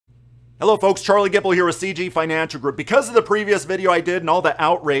Hello folks, Charlie Gipple here with CG Financial Group. Because of the previous video I did and all the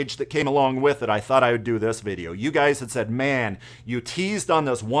outrage that came along with it, I thought I would do this video. You guys had said, man, you teased on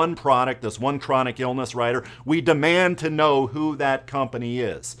this one product, this one chronic illness rider. We demand to know who that company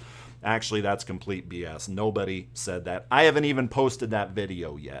is. Actually, that's complete BS. Nobody said that. I haven't even posted that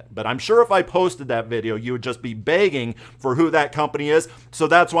video yet. But I'm sure if I posted that video, you would just be begging for who that company is. So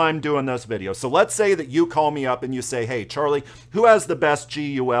that's why I'm doing this video. So let's say that you call me up and you say, hey, Charlie, who has the best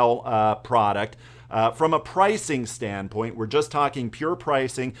GUL product? From a pricing standpoint, we're just talking pure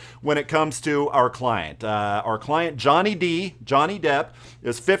pricing when it comes to our client. Our client, Johnny Depp,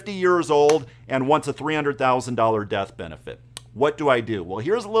 is 50 years old and wants a $300,000 death benefit. What do I do? Well,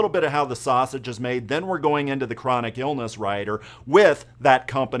 here's a little bit of how the sausage is made. Then we're going into the chronic illness rider with that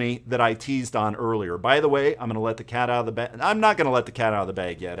company that I teased on earlier. By the way, I'm going to let the cat out of the bag. I'm not going to let the cat out of the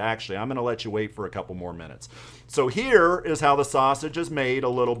bag yet, actually. I'm going to let you wait for a couple more minutes. So here is how the sausage is made a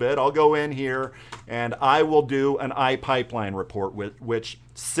little bit. I'll go in here and I will do an iPipeline report which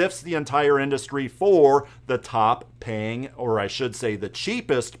sifts the entire industry for the top paying, or I should say the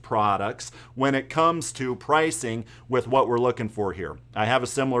cheapest products when it comes to pricing with what we're looking for here. I have a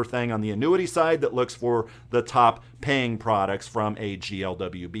similar thing on the annuity side that looks for the top paying products from a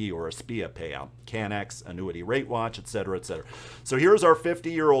GLWB or a SPIA payout, CanX, Annuity Rate Watch, etc., etc. So here's our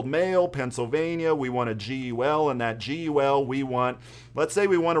 50-year-old male, Pennsylvania. We want a GUL, and that GUL we want, let's say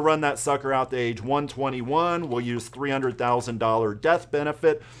we want to run that sucker out to age 121. We'll use $300,000 death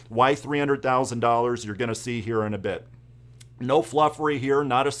benefit. Why $300,000? You're going to see here in a bit. No fluffery here,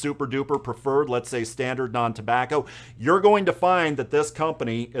 not a super duper preferred, let's say standard non-tobacco. You're going to find that this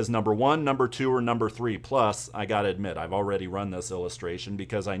company is number 1, number 2, or number 3. Plus, I got to admit, I've already run this illustration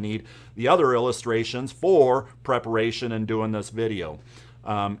because I need the other illustrations for preparation and doing this video.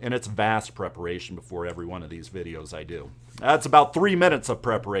 And it's vast preparation before every one of these videos I do. That's about 3 minutes of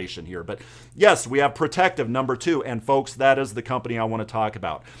preparation here. But yes, we have Protective, number 2. And folks, that is the company I want to talk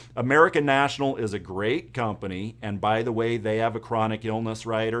about. American National is a great company. And by the way, they have a chronic illness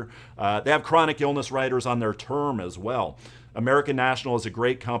rider. They have chronic illness riders on their term as well. American National is a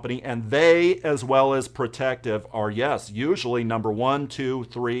great company, and they, as well as Protective, are, yes, usually number 1, 2,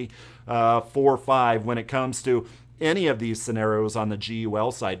 3, 4, 5 when it comes to any of these scenarios on the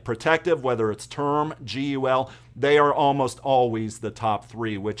GUL side. Protective, whether it's term, GUL, they are almost always the top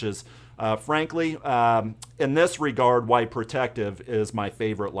 3, which is, frankly, in this regard, why Protective is my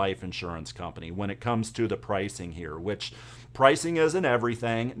favorite life insurance company when it comes to the pricing here, which pricing isn't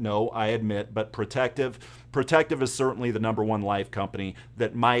everything, no, I admit, but Protective is certainly the number 1 life company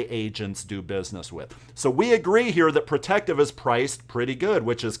that my agents do business with. So we agree here that Protective is priced pretty good,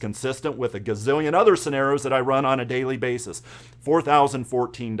 which is consistent with a gazillion other scenarios that I run on a daily basis,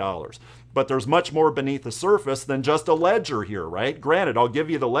 $4,014. But there's much more beneath the surface than just a ledger here, right? Granted, I'll give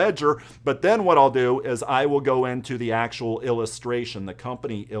you the ledger, but then what I'll do is I will go into the actual illustration, the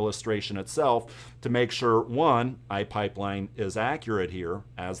company illustration itself, to make sure, one, iPipeline is accurate here,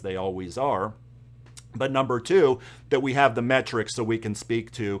 as they always are, but number 2, that we have the metrics so we can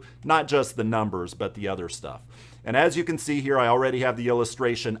speak to not just the numbers, but the other stuff. And as you can see here, I already have the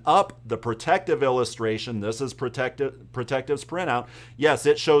illustration up, the Protective illustration. This is Protective's printout. Yes,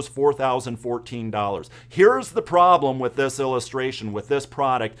 it shows $4,014. Here's the problem with this illustration, with this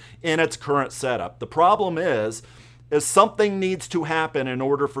product in its current setup. The problem is something needs to happen in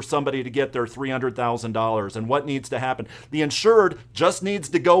order for somebody to get their $300,000. And what needs to happen? The insured just needs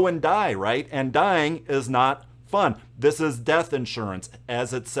to go and die, right? And dying is not fun. This is death insurance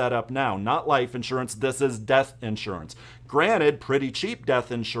as it's set up now, not life insurance. This is death insurance. Granted, pretty cheap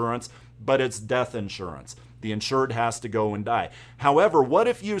death insurance, but it's death insurance. The insured has to go and die. However, what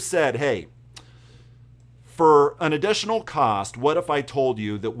if you said, hey, for an additional cost, what if I told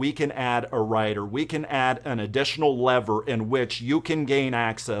you that we can add a rider, we can add an additional lever in which you can gain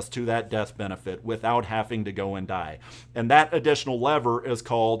access to that death benefit without having to go and die? And that additional lever is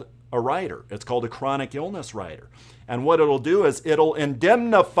called a rider. It's called a chronic illness rider. And what it'll do is it'll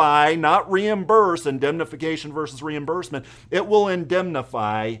indemnify, not reimburse, indemnification versus reimbursement. It will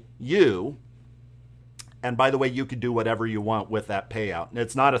indemnify you. And by the way, you could do whatever you want with that payout. And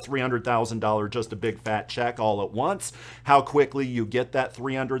it's not a $300,000, just a big fat check all at once. How quickly you get that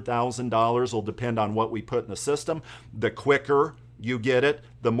 $300,000 will depend on what we put in the system. The quicker you get it,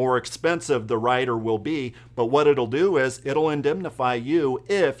 the more expensive the rider will be. But what it'll do is it'll indemnify you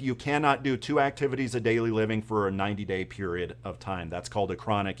if you cannot do 2 activities of daily living for a 90-day period of time. That's called a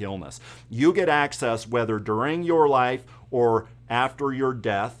chronic illness. You get access whether during your life or after your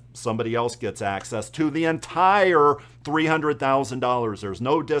death, somebody else gets access to the entire $300,000. There's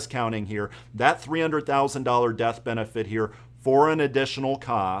no discounting here. That $300,000 death benefit here for an additional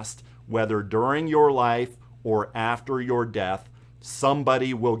cost whether during your life or after your death,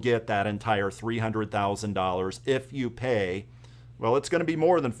 somebody will get that entire $300,000 if you pay. Well, it's going to be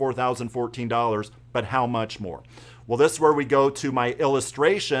more than $4,014, but how much more? Well, this is where we go to my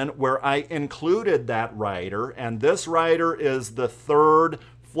illustration where I included that rider, and this rider is the third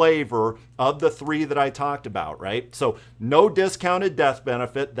flavor of the three that I talked about, right? So no discounted death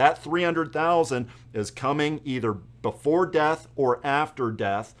benefit. That $300,000 is coming either before death or after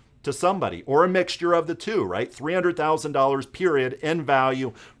death to somebody, or a mixture of the two, right? $300,000 period in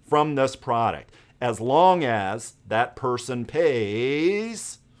value from this product, as long as that person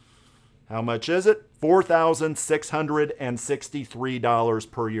pays, how much is it?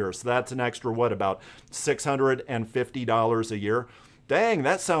 $4,663 per year. So that's an extra, what, about $650 a year? Dang,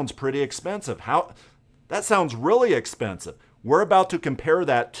 that sounds pretty expensive. That sounds really expensive. We're about to compare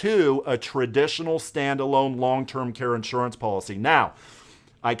that to a traditional standalone long-term care insurance policy. Now,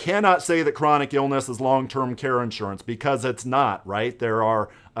 I cannot say that chronic illness is long-term care insurance because it's not, right? There are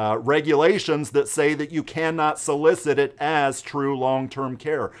regulations that say that you cannot solicit it as true long-term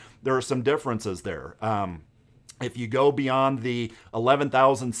care. There are some differences there. If you go beyond the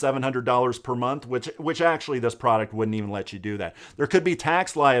 $11,700 per month, which actually this product wouldn't even let you do that. There could be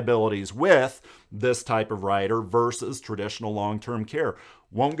tax liabilities with this type of rider versus traditional long-term care.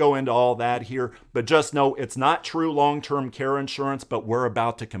 Won't go into all that here, but just know it's not true long-term care insurance, but we're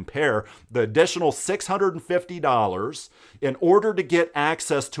about to compare the additional $650 in order to get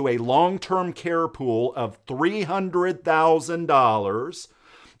access to a long-term care pool of $300,000.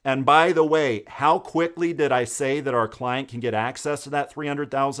 And by the way, how quickly did I say that our client can get access to that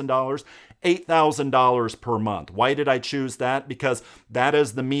 $300,000? $8,000 per month. Why did I choose that? Because that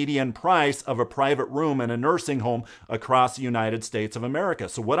is the median price of a private room in a nursing home across the United States of America.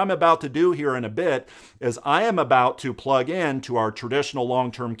 So what I'm about to do here in a bit is I am about to plug in to our traditional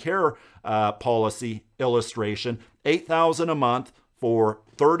long-term care policy illustration, $8,000 a month for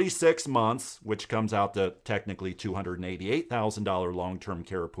 36 months, which comes out to technically $288,000 long-term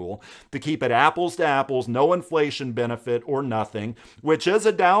care pool, to keep it apples to apples, no inflation benefit or nothing, which is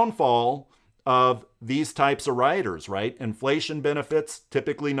a downfall of these types of riders, right? Inflation benefits,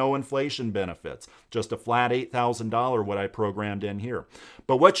 typically no inflation benefits, just a flat $8,000 what I programmed in here.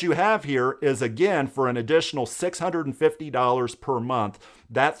 But what you have here is, again, for an additional $650 per month,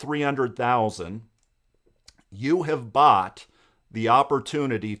 that $300,000, you have bought the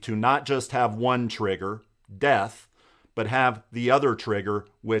opportunity to not just have one trigger, death, but have the other trigger,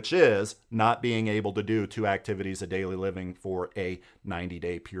 which is not being able to do 2 activities of daily living for a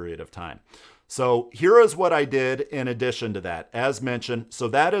 90-day period of time. So here is what I did in addition to that. As mentioned, so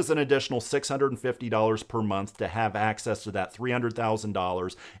that is an additional $650 per month to have access to that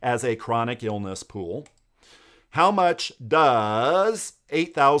 $300,000 as a chronic illness pool. How much does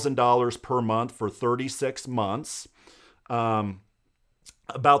 $8,000 per month for 36 months?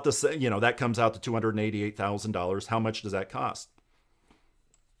 About the same, that comes out to $288,000. How much does that cost?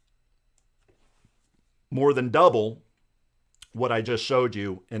 More than double what I just showed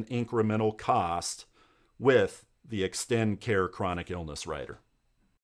you in incremental cost with the Extend Care chronic illness rider.